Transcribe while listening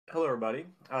Hello, everybody.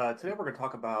 Today we're going to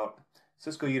talk about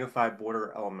Cisco Unified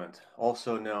Border Element,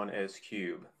 also known as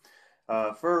Cube.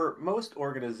 For most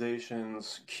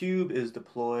organizations, Cube is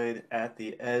deployed at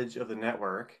the edge of the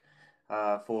network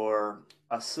for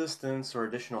assistance or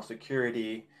additional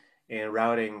security in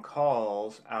routing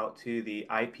calls out to the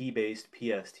IP-based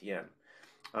PSTN.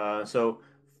 So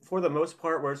for the most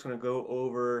part, we're just going to go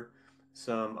over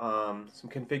some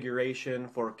configuration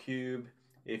for Cube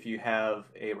if you have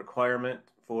a requirement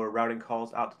for routing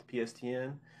calls out to the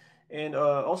PSTN, and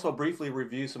also briefly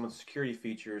review some of the security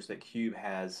features that Cube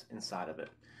has inside of it.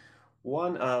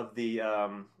 One of the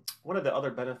um, one of the other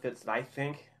benefits that I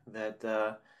think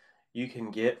that you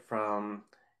can get from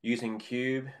using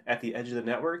Cube at the edge of the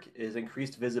network is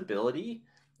increased visibility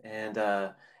and uh,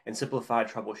 and simplified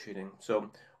troubleshooting.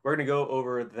 So we're going to go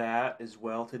over that as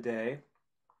well today.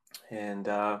 And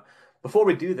before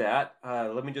we do that,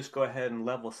 let me just go ahead and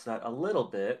level set a little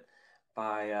bit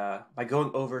by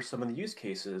going over some of the use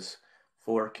cases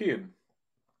for Cube.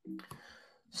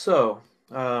 So,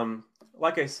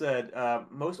 like I said,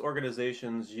 most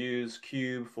organizations use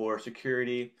Cube for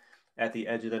security at the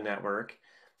edge of the network.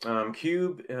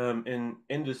 Cube, in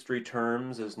industry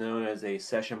terms, is known as a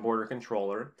session border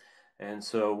controller. And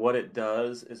so, what it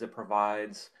does is it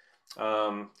provides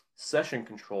session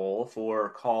control for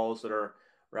calls that are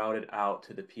routed out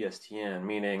to the PSTN,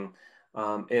 meaning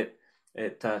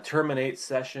it terminates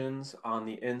sessions on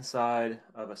the inside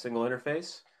of a single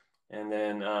interface and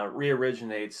then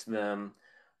re-originates them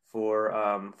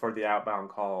for the outbound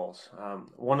calls.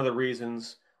 One of the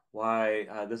reasons why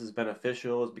this is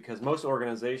beneficial is because most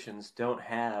organizations don't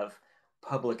have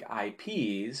public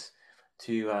IPs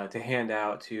to hand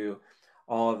out to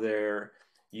all of their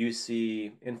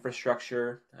UC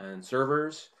infrastructure and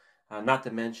servers, not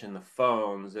to mention the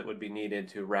phones that would be needed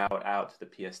to route out to the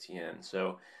PSTN.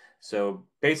 So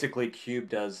basically, Cube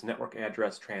does network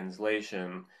address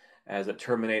translation as it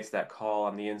terminates that call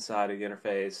on the inside of the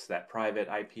interface, that private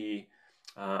IP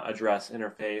address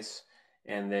interface,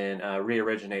 and then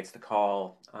re-originates the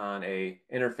call on a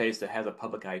interface that has a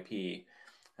public IP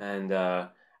and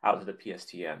out to the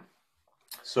PSTN.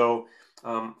 So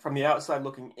from the outside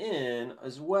looking in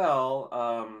as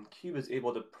well, Cube is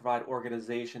able to provide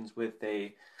organizations with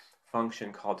a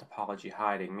function called topology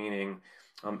hiding, meaning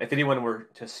if anyone were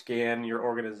to scan your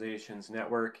organization's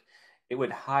network, it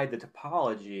would hide the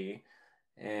topology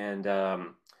and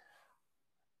the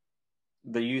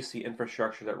UC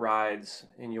infrastructure that rides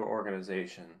in your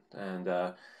organization.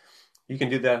 And you can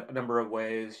do that a number of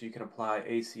ways. You can apply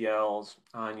ACLs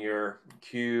on your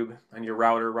Cube, on your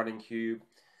router running Cube,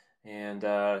 and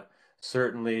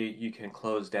certainly you can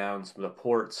close down some of the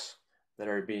ports that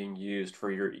are being used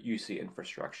for your UC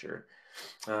infrastructure.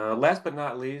 Last but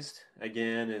not least,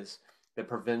 again, is the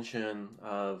prevention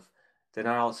of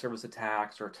denial of service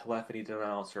attacks or telephony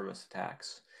denial of service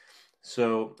attacks.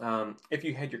 So if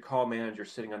you had your call manager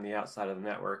sitting on the outside of the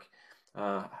network,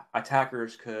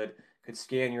 attackers could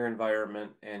scan your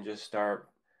environment and just start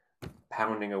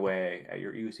pounding away at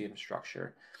your UC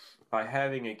infrastructure. By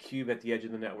having a cube at the edge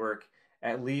of the network,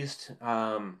 at least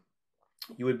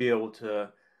you would be able to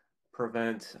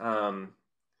prevent,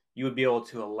 you would be able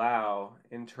to allow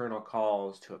internal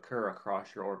calls to occur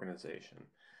across your organization.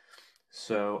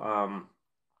 So,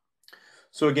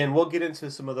 so again, we'll get into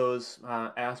some of those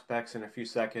aspects in a few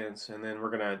seconds, and then we're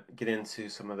going to get into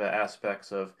some of the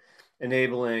aspects of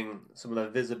enabling some of the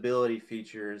visibility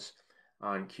features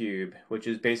on Cube, which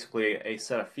is basically a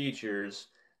set of features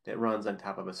that runs on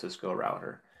top of a Cisco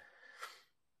router.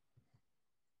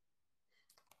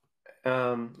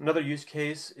 Another use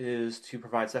case is to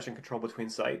provide session control between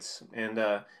sites, and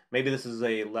maybe this is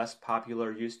a less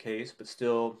popular use case, but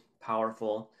still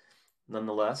powerful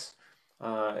nonetheless.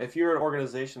 If you're an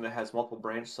organization that has multiple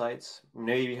branch sites,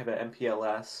 maybe you have an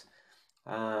MPLS,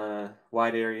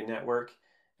 wide area network,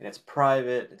 and it's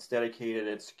private, it's dedicated,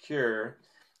 it's secure,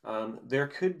 there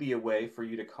could be a way for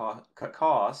you to cut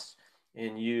costs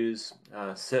and use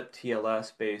SIP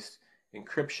TLS based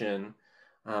encryption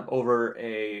over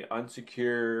a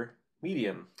unsecure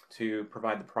medium to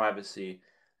provide the privacy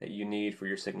that you need for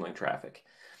your signaling traffic.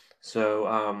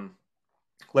 So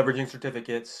leveraging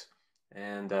certificates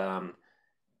and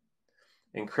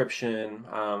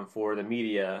encryption for the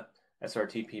media,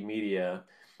 SRTP media,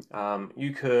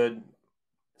 you could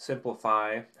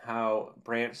simplify how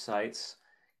branch sites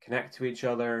connect to each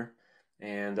other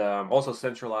and also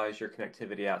centralize your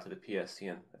connectivity out to the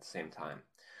PSTN at the same time.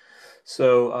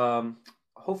 So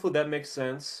hopefully that makes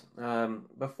sense.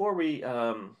 Before we,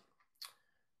 now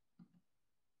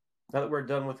that we're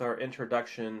done with our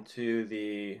introduction to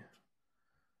the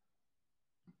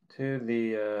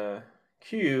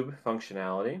Cube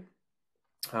functionality,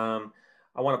 I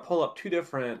want to pull up two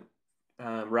different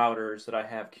routers that I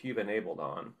have Cube enabled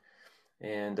on.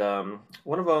 And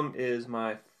one of them is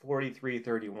my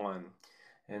 4331.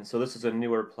 And so this is a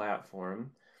newer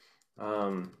platform.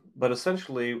 But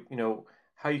essentially,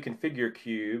 how you configure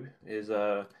Cube is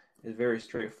very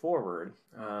straightforward.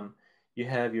 You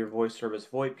have your voice service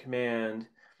VoIP command.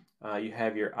 You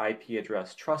have your IP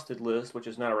address trusted list, which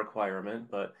is not a requirement,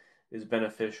 but is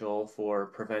beneficial for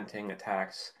preventing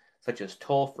attacks such as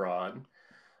toll fraud.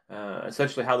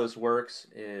 Essentially, how this works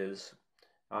is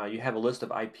you have a list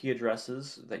of IP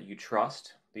addresses that you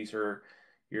trust. These are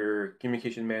your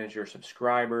communication manager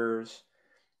subscribers,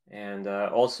 and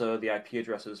also the IP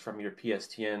addresses from your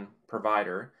PSTN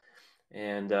provider.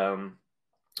 And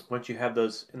once you have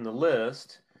those in the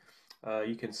list,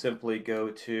 you can simply go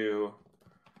to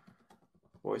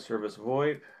voice service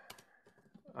VoIP,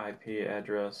 IP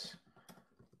address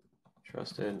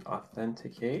trusted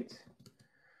authenticate,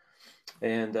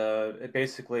 and it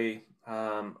basically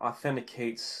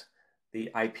authenticates the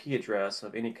IP address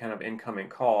of any kind of incoming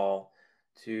call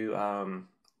to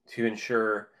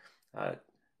ensure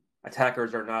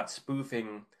attackers are not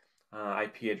spoofing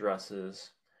IP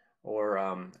addresses or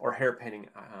hairpinning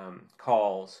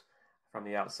calls from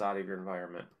the outside of your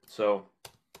environment. So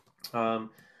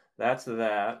that's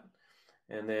that.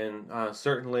 And then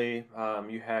certainly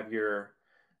you have your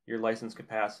license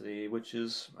capacity, which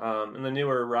is in the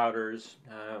newer routers,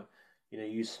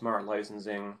 use smart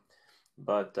licensing,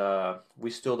 but we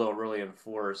still don't really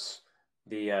enforce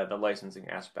the licensing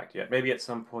aspect yet. Maybe at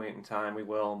some point in time we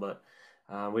will, but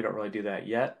we don't really do that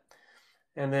yet.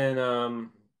 And then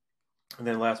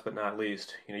last but not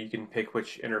least, you can pick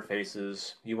which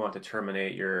interfaces you want to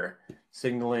terminate your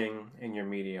signaling and your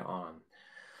media on.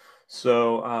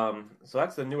 So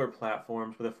that's the newer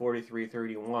platforms for the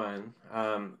 4331.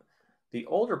 The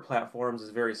older platforms is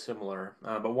very similar,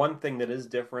 but one thing that is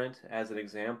different, as an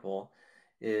example,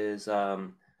 is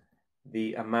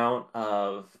the amount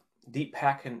of deep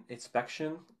packet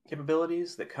inspection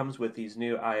capabilities that comes with these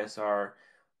new ISR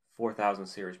 4000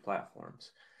 series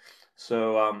platforms.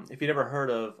 So if you've never heard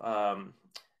of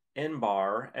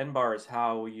MBAR, MBAR is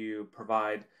how you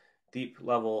provide deep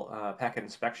level packet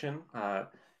inspection,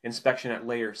 inspection at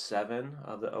layer 7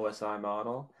 of the OSI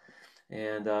model.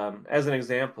 And as an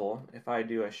example, if I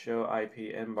do a show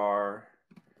IP MBAR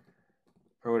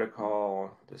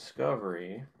protocol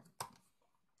discovery,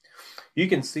 you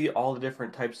can see all the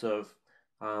different types of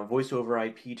voice over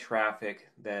IP traffic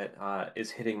that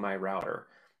is hitting my router,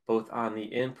 both on the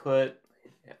input,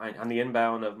 on the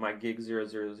inbound of my gig 000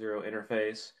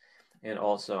 interface, and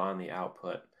also on the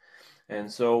output.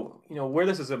 And so, where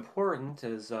this is important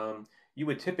is you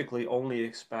would typically only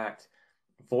expect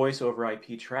voice over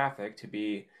IP traffic to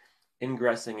be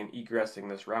ingressing and egressing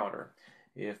this router.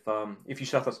 If you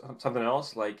shut something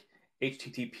else like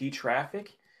HTTP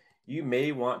traffic, you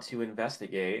may want to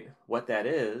investigate what that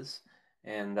is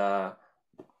and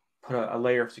put a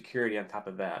layer of security on top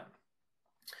of that.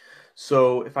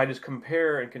 So if I just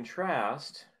compare and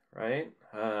contrast, right,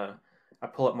 I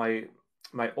pull up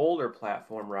my older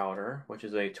platform router, which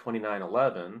is a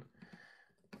 2911.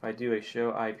 If I do a show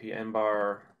IP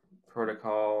MBAR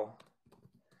protocol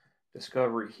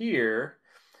discovery here,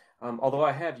 although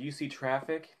I have UC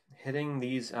traffic hitting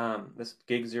these this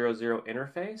gig 00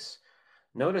 interface,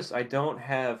 notice I don't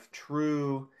have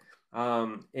true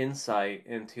insight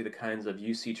into the kinds of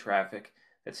UC traffic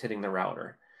that's hitting the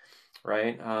router,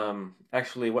 right?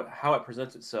 Actually, how it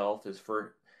presents itself is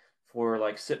for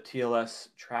like SIP TLS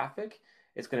traffic,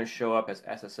 it's going to show up as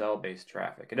SSL based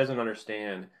traffic. It doesn't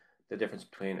understand the difference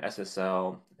between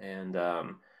SSL and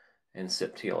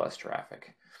SIP TLS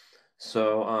traffic.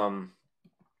 So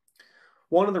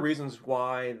one of the reasons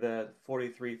why the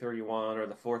 4331 or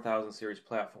the 4000 series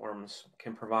platforms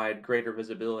can provide greater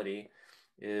visibility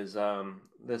is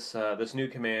this new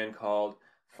command called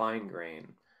fine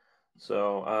grain.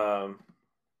 So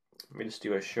let me just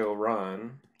do a show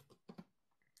run.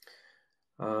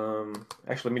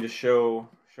 Actually, let me just show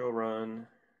run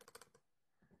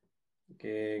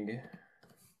gig.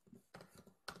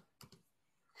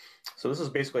 So this is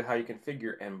basically how you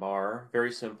configure MBAR.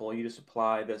 Very simple. You just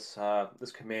apply this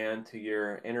this command to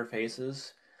your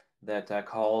interfaces that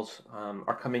calls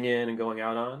are coming in and going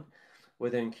out on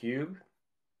within Cube.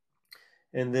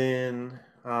 And then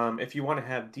if you want to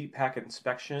have deep packet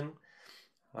inspection,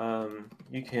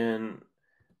 you can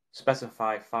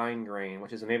specify fine grain,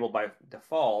 which is enabled by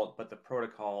default, but the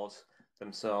protocols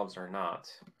themselves are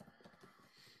not.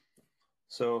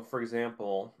 So for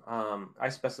example, I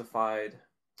specified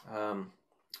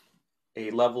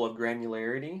a level of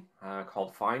granularity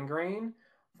called fine grain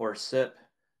for SIP,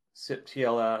 SIP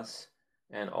TLS,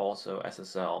 and also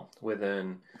SSL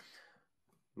within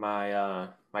my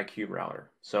cube router.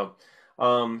 So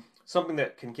something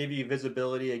that can give you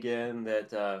visibility again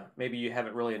that maybe you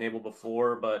haven't really enabled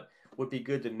before, but would be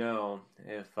good to know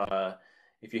if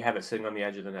you have it sitting on the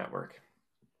edge of the network.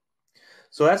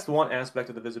 So that's the one aspect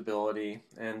of the visibility.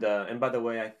 And by the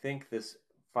way, I think this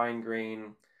fine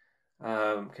grain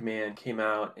command came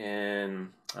out in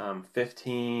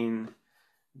 15.4,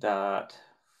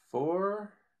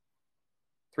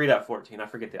 3.14. I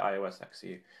forget the iOS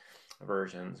XE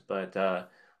versions, but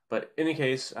in any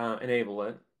case, enable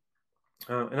it.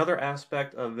 Another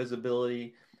aspect of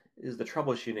visibility is the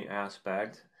troubleshooting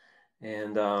aspect.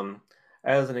 And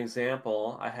as an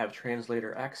example, I have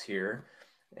Translator X here.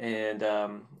 And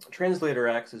Translator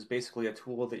X is basically a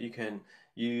tool that you can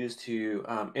use to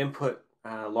input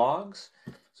logs.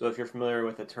 So if you're familiar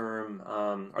with the term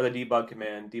or the debug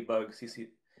command, debug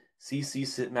CC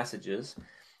SIT messages,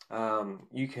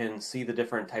 you can see the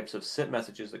different types of SIT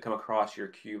messages that come across your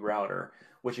cube router,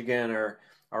 which again are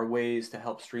ways to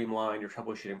help streamline your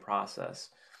troubleshooting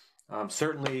process.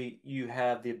 Certainly, you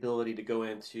have the ability to go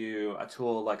into a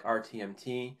tool like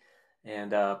RTMT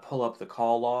and pull up the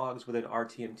call logs within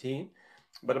RTMT.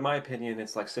 But in my opinion,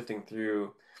 it's like sifting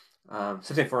for a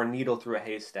needle through a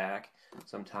haystack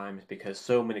sometimes because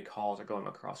so many calls are going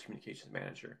across Communications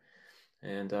Manager.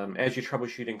 And as you're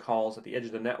troubleshooting calls at the edge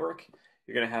of the network,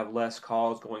 you're going to have less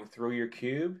calls going through your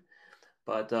cube.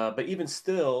 But even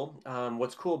still,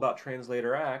 what's cool about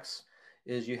Translator X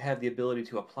is you have the ability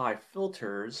to apply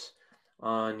filters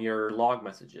on your log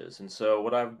messages. And so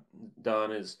what I've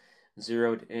done is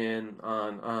zeroed in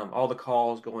on all the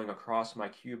calls going across my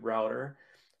cube router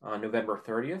on November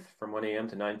 30th from 1 a.m.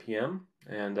 to 9 p.m.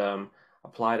 and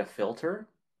applied a filter.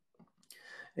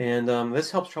 And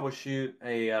this helps troubleshoot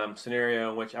a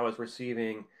scenario in which I was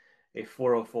receiving a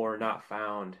 404 not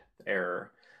found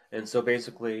error. And so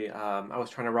basically, I was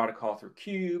trying to route a call through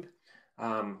Cube.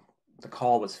 The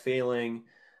call was failing.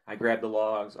 I grabbed the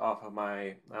logs off of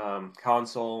my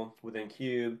console within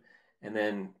Cube and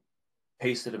then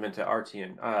pasted them into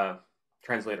RTN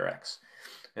Translator X.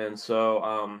 And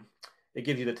so it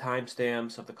gives you the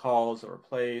timestamps of the calls that were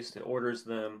placed. It orders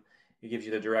them. It gives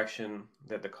you the direction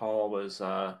that the call was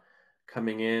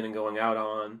coming in and going out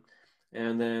on.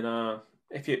 And then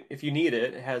if you need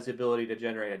it, it has the ability to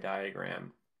generate a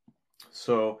diagram.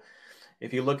 So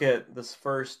if you look at this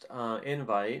first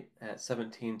invite at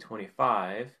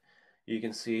 17:25, you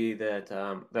can see that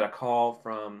that a call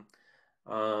from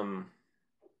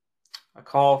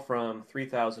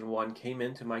 3001 came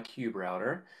into my cube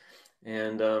router,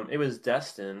 and it was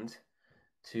destined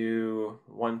to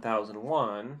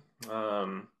 1001.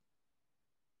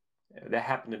 That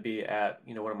happened to be at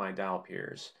one of my dial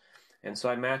peers, and so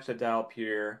I matched the dial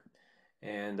peer,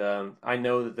 and I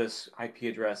know that this IP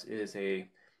address is a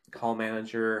call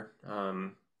manager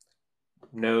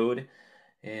node,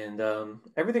 and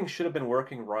everything should have been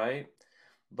working right,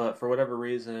 but for whatever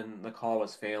reason the call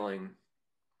was failing.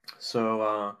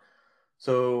 So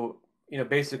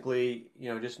basically,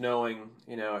 just knowing,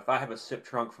 if I have a SIP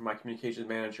trunk from my communications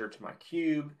manager to my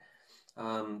cube,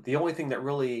 the only thing that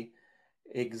really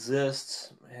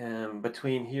exists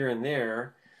between here and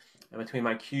there, between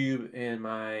my cube and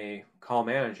my call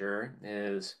manager,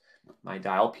 is my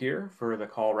dial peer for the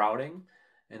call routing,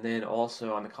 and then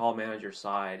also on the call manager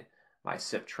side, my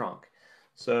SIP trunk.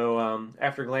 So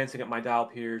after glancing at my dial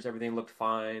peers, everything looked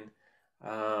fine.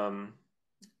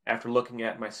 After looking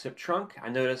at my SIP trunk, I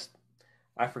noticed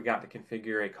I forgot to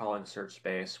configure a call insert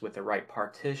space with the right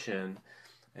partition.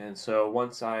 And so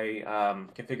once I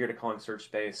configured a call insert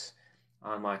space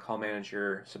on my call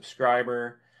manager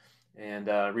subscriber and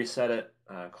reset it,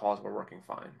 calls were working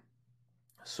fine.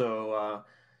 So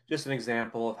just an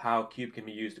example of how Cube can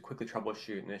be used to quickly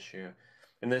troubleshoot an issue.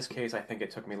 In this case, I think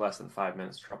it took me less than 5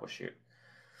 minutes to troubleshoot.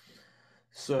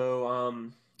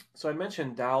 So so I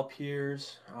mentioned dial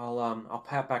peers. I'll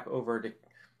pat back over to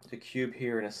Cube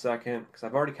here in a second because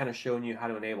I've already kind of shown you how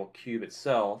to enable Cube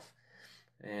itself,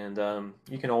 and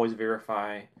you can always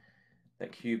verify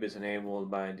that Cube is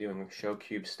enabled by doing show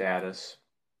Cube status.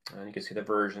 You can see the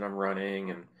version I'm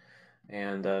running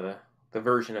and the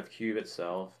version of Cube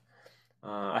itself.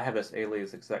 I have this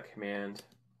alias exec command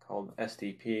called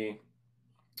SDP.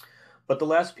 But the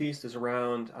last piece is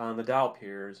around the dial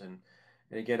peers, and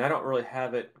again, I don't really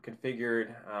have it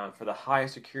configured for the high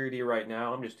security right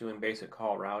now. I'm just doing basic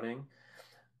call routing,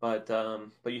 but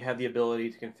you have the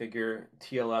ability to configure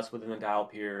TLS within the dial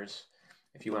peers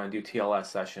if you want to do TLS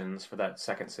sessions for that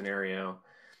second scenario,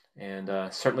 and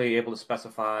certainly able to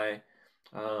specify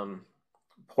um,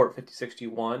 port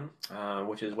 5061,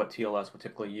 which is what TLS would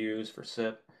typically use for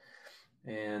SIP.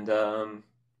 And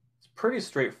it's pretty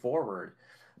straightforward.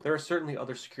 There are certainly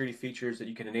other security features that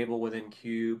you can enable within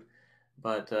Cube,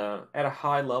 but at a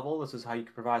high level, this is how you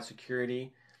can provide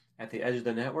security at the edge of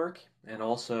the network and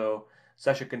also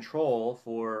session control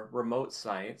for remote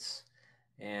sites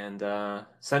and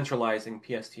centralizing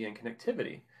PSTN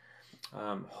connectivity.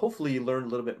 Hopefully you learned a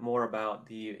little bit more about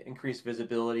the increased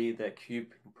visibility that Cube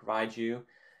can provide you.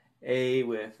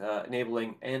 With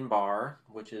enabling MBAR,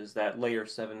 which is that layer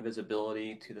 7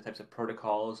 visibility to the types of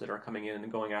protocols that are coming in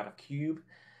and going out of Cube.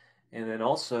 And then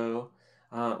also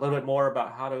a little bit more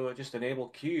about how to just enable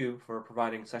Cube for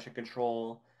providing session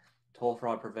control, toll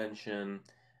fraud prevention,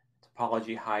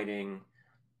 topology hiding,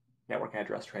 network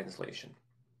address translation.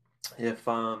 If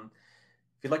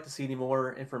you'd like to see any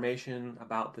more information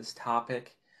about this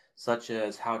topic, such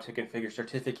as how to configure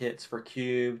certificates for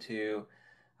Cube, to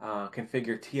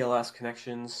configure TLS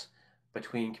connections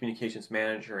between Communications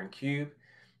Manager and Cube,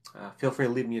 feel free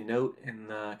to leave me a note in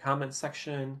the comments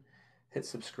section, hit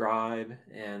subscribe,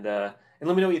 and let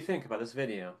me know what you think about this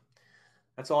video.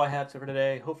 That's all I have for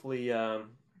today. Hopefully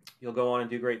you'll go on and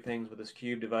do great things with this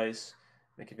Cube device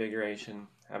and configuration.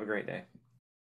 Have a great day.